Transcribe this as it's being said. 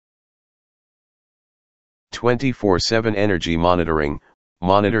24/7 energy monitoring.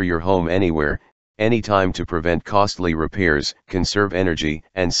 Monitor your home anywhere, anytime to prevent costly repairs, conserve energy,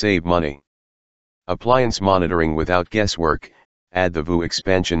 and save money. Appliance monitoring without guesswork. Add the Vue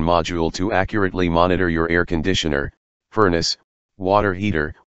expansion module to accurately monitor your air conditioner, furnace, water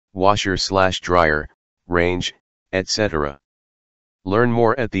heater, washer/dryer, range, etc. Learn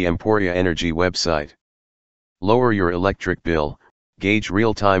more at the Emporia Energy website. Lower your electric bill. Gauge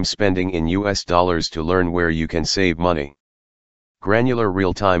real-time spending in US dollars to learn where you can save money. Granular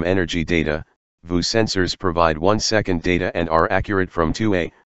real-time energy data. Vue sensors provide 1-second data and are accurate from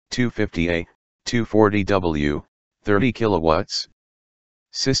 2A, 250A, 240W, 30 kilowatts.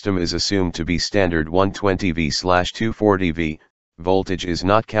 System is assumed to be standard 120V/240V, voltage is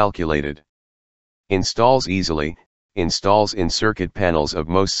not calculated. Installs easily. Installs in circuit panels of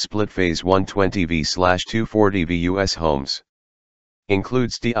most split-phase 120V/240V US homes.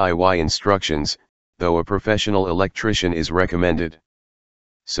 Includes DIY instructions, though a professional electrician is recommended.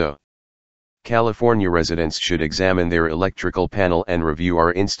 So, California residents should examine their electrical panel and review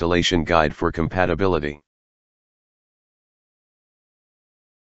our installation guide for compatibility.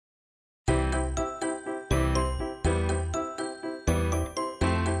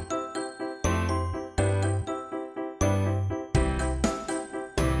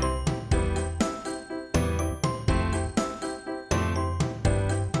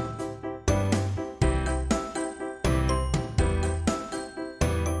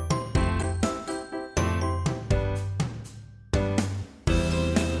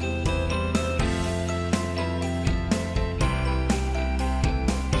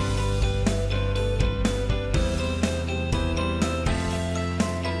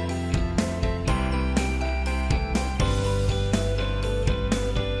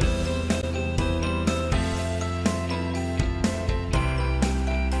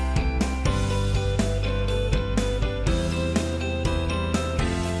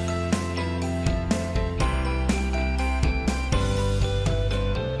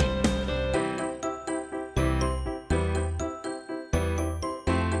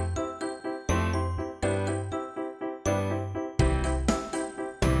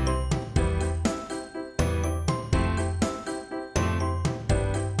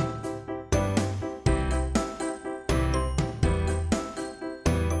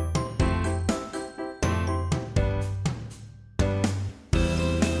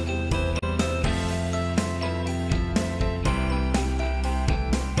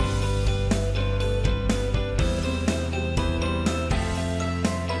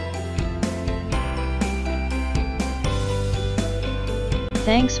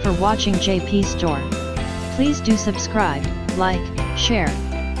 Thanks for watching JP Store. Please do subscribe, like, share,